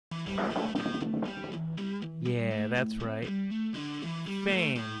Yeah, that's right.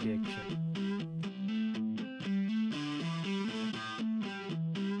 Fan Diction.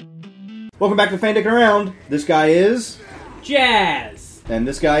 Welcome back to Fan Dicking Around. This guy is... Jazz! And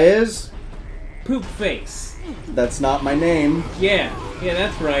this guy is... Poop Face. That's not my name. Yeah,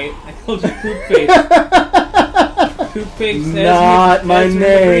 that's right. I called you Poop Face. Poop Face has Not my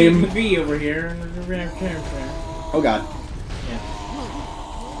name. McGee over here. Oh god.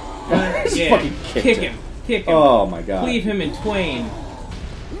 Yeah. Fucking Kick him. Kick him. Oh my god. Cleave him in twain.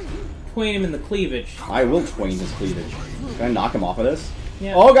 Twain him in the cleavage. I will twain his cleavage. Can I knock him off of this?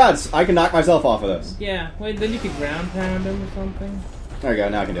 Yeah. Oh god, I can knock myself off of this. Yeah. Wait, then you could ground pound him or something. There we go,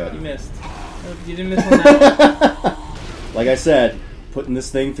 now I can do it. You missed. Oh, you didn't miss on that one. Like I said, putting this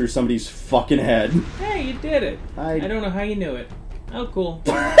thing through somebody's fucking head. Hey, you did it. I don't know how you knew it. Oh, cool.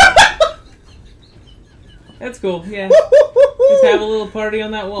 That's cool, yeah. Just have a little party on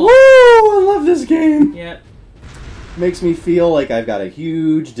that wall. Woo! I love this game. Yeah. Makes me feel like I've got a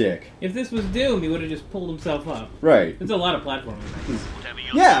huge dick. If this was Doom, he would have just pulled himself up. Right. There's a lot of platforming.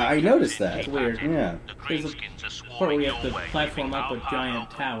 Yeah, I noticed that. It's weird. Yeah. There's a part where you have to platform up a giant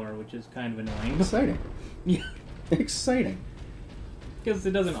tower, which is kind of annoying. Exciting. Yeah. Exciting. Because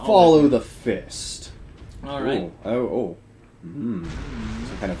it doesn't Follow the fist. Alright. Oh. Some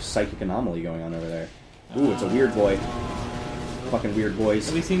kind of psychic anomaly going on over there. Ooh, it's a weird boy. Fucking weird boys.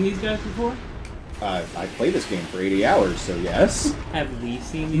 Have we seen these guys before? I played this game for 80 hours, so yes. Have we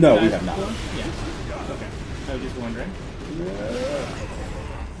seen these No, guys we have not. before? Yeah. Okay. I was just wondering.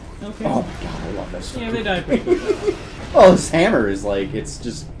 Okay. Oh my god, I love this. Yeah, they died pretty quickly. Oh, this hammer is like, it's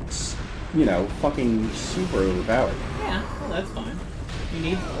just, you know, fucking super overpowered. Yeah, well, that's fine. You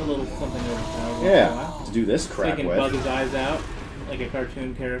need a little something overpowered. Yeah, to do this So crap you can with. bug his eyes out like a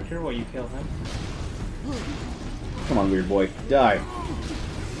cartoon character while you kill him. Come on, weird boy. Die.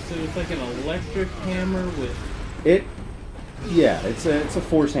 So it's like an electric hammer with... Yeah, it's a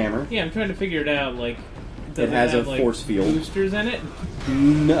force hammer. Yeah, I'm trying to figure it out, like... Does It has have, a like, force field. boosters in it?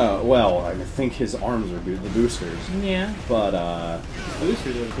 No, well, I think his arms are the boosters. Yeah. But,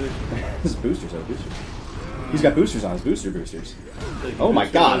 Boosters are boosters. his boosters are boosters. He's got boosters on his boosters. Like, Oh my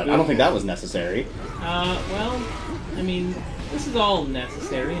boosters god, are I don't think that boosters. was necessary. Well, I mean, this is all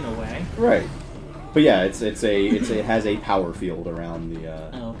necessary in a way. Right. But yeah, it has a power field around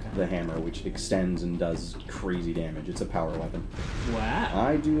the hammer, which extends and does crazy damage. It's a power weapon. Wow.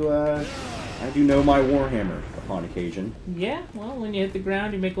 I do know my Warhammer upon occasion. Yeah, well, when you hit the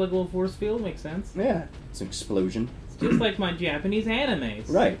ground, you make like a little force field. Makes sense. Yeah, it's an explosion. It's just like my Japanese animes.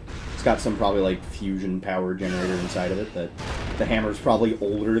 Right. It's got some probably like fusion power generator inside of it. That the hammer's probably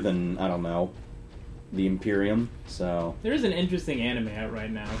older than, I don't know, the Imperium. So There is an interesting anime out right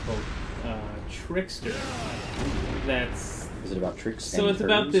now called Trickster. Is it about tricks? So and it's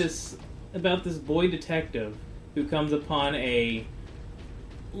about turds? this boy detective who comes upon a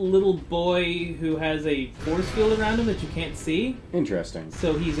little boy who has a force field around him that you can't see. Interesting.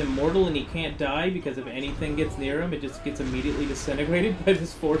 So he's immortal and he can't die because if anything gets near him, it just gets immediately disintegrated by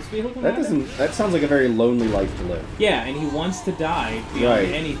this force field around him. That sounds like a very lonely life to live. Yeah, and he wants to die beyond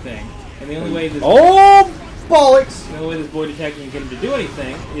anything. And the only way this bollocks! The only way this boy detective can get him to do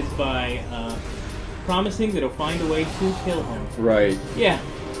anything is by promising that he'll find a way to kill him. Right. Yeah.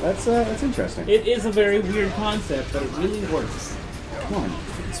 That's interesting. It is a very weird concept, but it really works. Come on,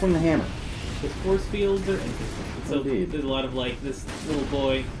 swing the hammer. The force fields are interesting. So Indeed. there's a lot of like this little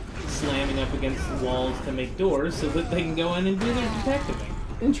boy slamming up against the walls to make doors so that they can go in and do their detectiving.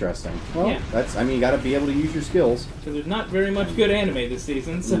 Interesting. Well, Yeah. you gotta be able to use your skills. So there's not very much good anime this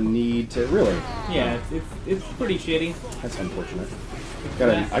season, so... You need to, really? Yeah, it's pretty shitty. That's unfortunate.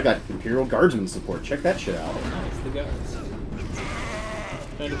 I got Imperial Guardsman support. Check that shit out. Nice, the guards.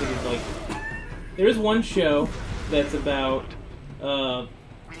 Trying to think of, like... There is one show that's about,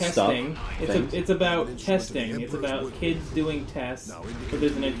 testing. It's about testing. It's about kids doing tests, but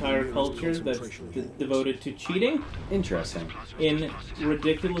there's an entire culture that's devoted to cheating. Interesting. In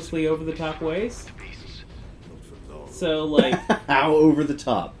ridiculously over-the-top ways. So, like... How over the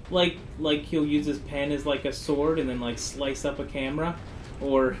top? Like he'll use his pen as, like, a sword and then, like, slice up a camera.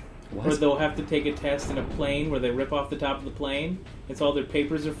 Or they'll have to take a test in a plane where they rip off the top of the plane, and so all their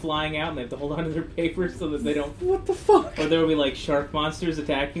papers are flying out, and they have to hold on to their papers so that they don't... What the fuck? Or there will be, like, shark monsters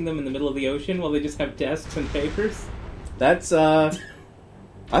attacking them in the middle of the ocean while they just have desks and papers. That's, I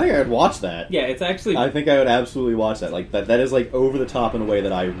think I would watch that. Yeah, it's actually... I think I would absolutely watch that. Like, that is, like, over the top in a way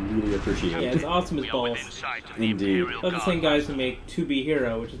that I really appreciate. Yeah, it's awesome as balls. Indeed. They're the same guys who make To Be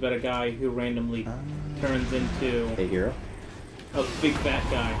Hero, which is about a guy who randomly turns into... A hero? A big fat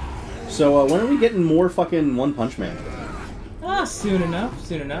guy. So, when are we getting more fucking One Punch Man? Soon enough.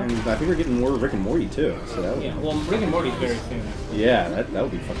 Soon enough. And I think we're getting more Rick and Morty too. So that would Yeah. Well, Rick and Morty's very soon. Yeah, that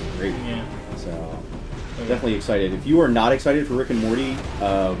would be fucking great. Yeah. So definitely excited. If you are not excited for Rick and Morty,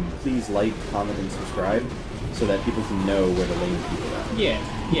 please like, comment, and subscribe so that people can know where the lame people are.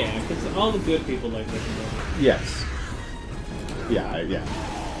 Yeah, because all the good people like Rick and Morty. Yes. Yeah.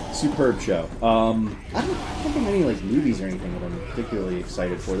 Superb show. I don't think any like movies or anything that I'm particularly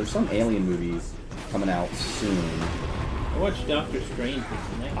excited for. There's some alien movies coming out soon. I watched Doctor Strange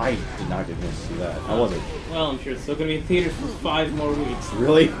recently. I did not get a chance to see that. How was it? Well, I'm sure it's still going to be in theaters for 5 more weeks.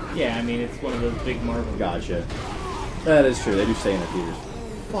 Really? Yeah, I mean, it's one of those big Marvel Gotcha. That is true. They do stay in the theaters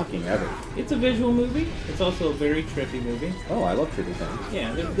fucking ever. It's a visual movie. It's also a very trippy movie. Oh, I love trippy things.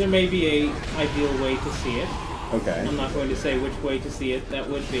 Yeah, there may be a ideal way to see it. Okay. I'm not going to say which way to see it that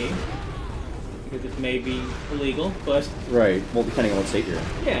would be, because it may be illegal, but... Right. Well, depending on what state you're in.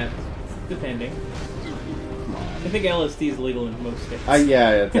 Yeah, depending. Come on. I think LSD is legal in most states.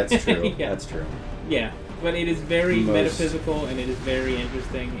 Yeah, that's true. Yeah. That's true. Yeah, but it is very metaphysical, and it is very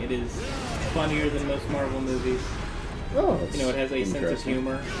interesting. It is funnier than most Marvel movies. Oh, it has a sense of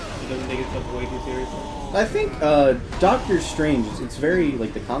humor. It doesn't take itself way too seriously. I think Doctor Strange, it's very,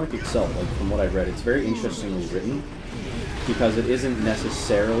 like, the comic itself, like, from what I've read, it's very interestingly written, because it isn't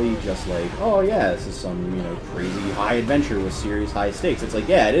necessarily just like, oh yeah, this is some, crazy high adventure with serious high stakes. It's like,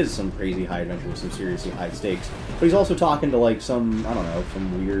 yeah, it is some crazy high adventure with some seriously high stakes, but he's also talking to, like, some, I don't know,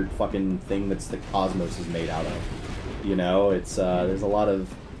 some weird fucking thing that's the cosmos is made out of. It's, there's a lot of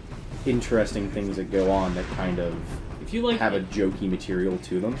interesting things that go on that kind of have a jokey material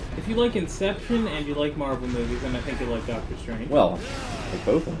to them. If you like Inception and you like Marvel movies, then I think you'll like Doctor Strange. Well, like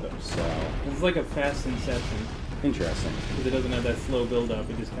both of those, so... It's like a fast Inception. Interesting. Because it doesn't have that slow build-up.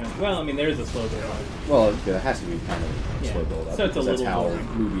 It just kind of... Well, I mean, there is a slow build-up. Well, it has to be kind of slow build-up. So it's a little that's how boring.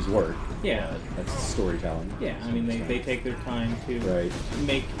 Movies work. Yeah. That's storytelling. Yeah, I mean, they take their time to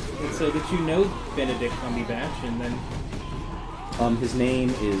make it so that you know Benedict Cumberbatch, and then... His name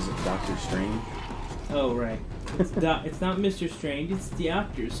is Doctor Strange. Oh, right. It's not Mr. Strange, it's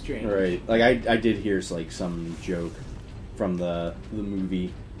Doctor Strange. Right. Like, I did hear, like, some joke from the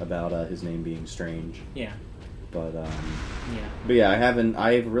movie about his name being Strange. Yeah. But yeah,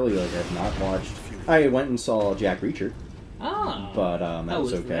 I really, have not watched... I went and saw Jack Reacher. Oh. But, that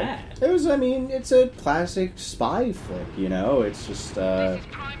was okay. That? It was, it's a classic spy flick, It's just,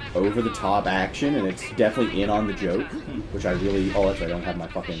 over-the-top action, and it's definitely in on the joke, which I really... Oh, that's right, I don't have my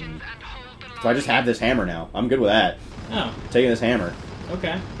fucking... So I just have this hammer now. I'm good with that. Oh. Taking this hammer.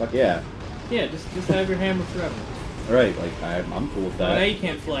 Okay. Fuck yeah. Yeah, just have your hammer forever. Right, like, I'm cool with that. Well, now you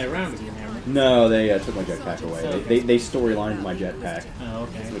can't fly around with your hammer. No, they took my jetpack away. Okay. They storylined my jetpack. Oh,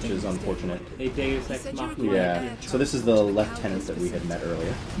 okay. Which is unfortunate. They Deus Ex Machina. Yeah. So this is the lieutenant that we had met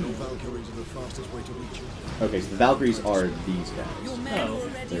earlier. Okay, so the Valkyries are these guys. Oh.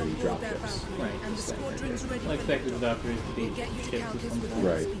 They're the dropships. Right. I expected the Valkyries to be ships of some kind.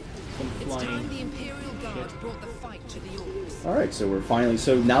 Right. Some flying Alright, so we're finally...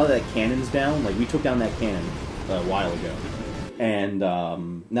 So now that cannon's down, like, we took down that cannon a while ago. And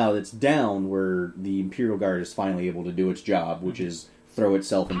now that it's down, the Imperial Guard is finally able to do its job, which is throw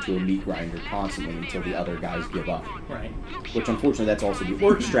itself into a meat grinder constantly until the other guys give up. Right. Which, unfortunately, that's also the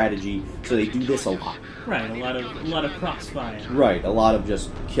orc strategy, so they do this a lot. Right, a lot of crossfire. Right, a lot of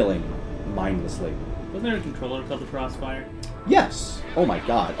just killing mindlessly. Wasn't there a controller called the Crossfire? Yes! Oh my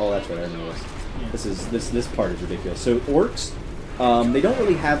god. Oh, that's right, I remember this. Yeah. This part is ridiculous. So, orcs, they don't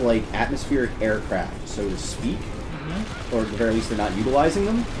really have, like, atmospheric aircraft, so to speak. Or at the very least, they're not utilizing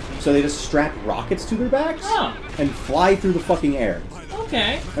them. So they just strap rockets to their backs and fly through the fucking air.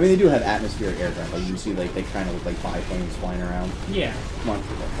 Okay. I mean, they do have atmospheric aircraft. Like, you can see, like, they kind of look like biplanes flying around. Yeah. Come on.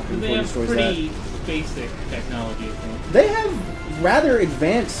 They have pretty basic technology, I think. They have rather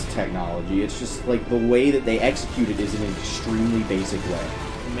advanced technology. It's just, like, the way that they execute it is in an extremely basic way.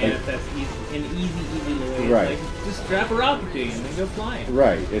 Manifest in easy way. Right. Like, just strap a rocket to you and then go flying.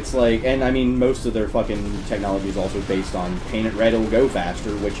 Right. It's like, and I mean, most of their fucking technology is also based on paint it red, it'll go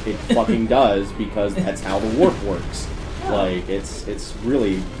faster, which it fucking does because that's how the warp works. Oh. Like, it's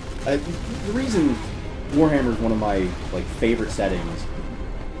really the reason Warhammer is one of my favorite settings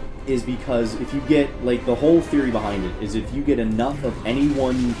is because if you get the whole theory behind it is if you get enough of any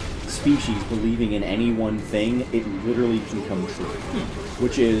one species believing in any one thing, it literally can come true,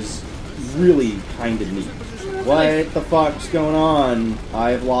 which is really kind of neat. What the fuck's going on?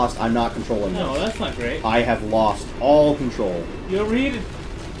 I'm not controlling this. No, that's not great. I have lost all control. You overheated.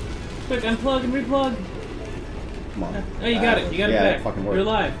 Quick, unplug and replug. Come on. Oh, you got it. You got it back. It fucking worked. You're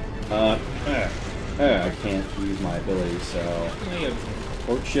alive. I can't use my abilities, so...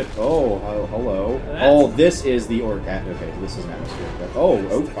 Orc ship. Oh, hello. That's... this is the orc. Okay, this is an atmosphere.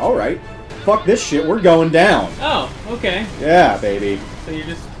 Oh, all right. Fuck this shit. We're going down. Oh, okay. Yeah, baby. So you're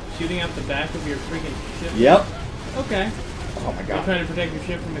just shooting out the back of your freaking ship? Yep. Okay. Oh my god. You're trying to protect your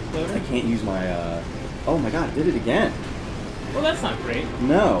ship from exploding? I can't use my. Oh my god! I did it again. Well, that's not great.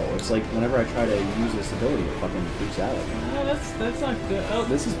 No, it's like whenever I try to use this ability, it fucking freaks out. Oh, that's not good. Oh,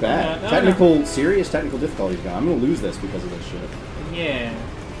 this is bad. No. Serious technical difficulties gone. I'm gonna lose this because of this shit. Yeah.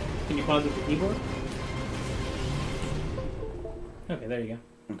 Can you pause with the keyboard? Okay, there you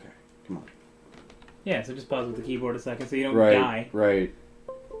go. Okay, come on. Yeah, so just pause with the keyboard a second so you don't Right, die. Right.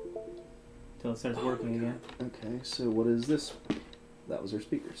 Until it starts working again. Okay, so what is this? That was our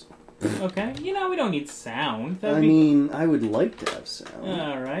speakers. Okay, you know, we don't need sound. I mean, I would like to have sound.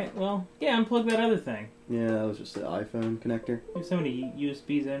 Alright, well, yeah, unplug that other thing. Yeah, that was just the iPhone connector. You have so many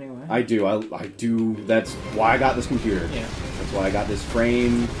USBs anyway. I do, I do. That's why I got this computer. Yeah. That's why I got this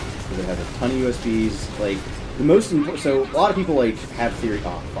frame, because it has a ton of USBs. Like, the most important... So, a lot of people, like, have theory...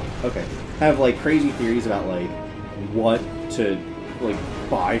 Oh, fuck. Okay. Have, like, crazy theories about, like, what to, like,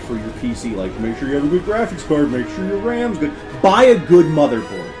 buy for your PC. Like, make sure you have a good graphics card, make sure your RAM's good. Buy a good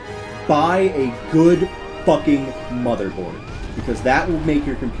motherboard. Buy a good fucking motherboard, because that will make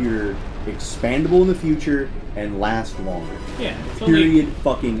your computer expandable in the future and last longer. Yeah. Period.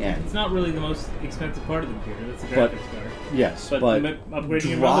 Fucking end. It's not really the most expensive part of the computer. That's the graphics card. Yes, but upgrading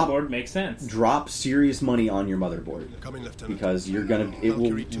your motherboard makes sense. Drop serious money on your motherboard, because you're gonna. It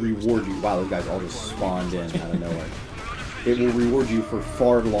will reward you. Wow, those guys all just spawned in out of nowhere. It will reward you for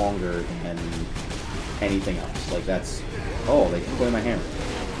far longer than anything else. Like that's. Oh, they took away my hammer.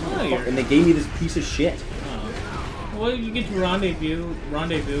 Oh, and they gave me this piece of shit. Oh. Well, you get to rendezvous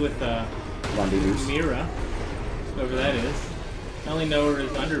with Mira, whoever that is. I only know her as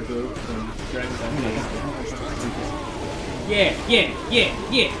Underboob from Dragon Ball. Yeah.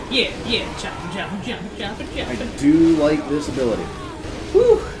 Chop. I do like this ability.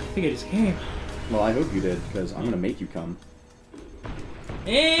 Whew, I think I just came. Well, I hope you did, because I'm gonna make you come.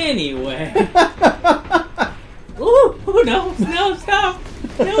 Anyway. Ooh, no, stop.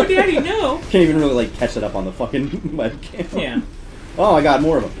 No, Daddy, no! Can't even really, like, catch it up on the fucking webcam. Yeah. Oh, I got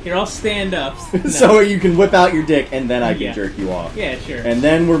more of them. You're all stand-ups. No. So you can whip out your dick, and then I can jerk you off. Yeah, sure. And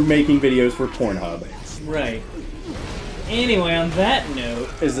then we're making videos for Pornhub. Right. Anyway, on that note...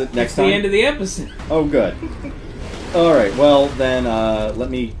 Is it next time? the end of the episode. Oh, good. Alright, well, then, let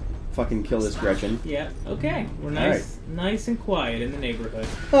me fucking kill this Gretchen. Yeah, okay. We're nice and quiet in the neighborhood.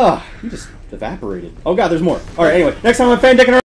 Ah, you just evaporated. Oh god, there's more. Alright, anyway, next time on Fan Dick and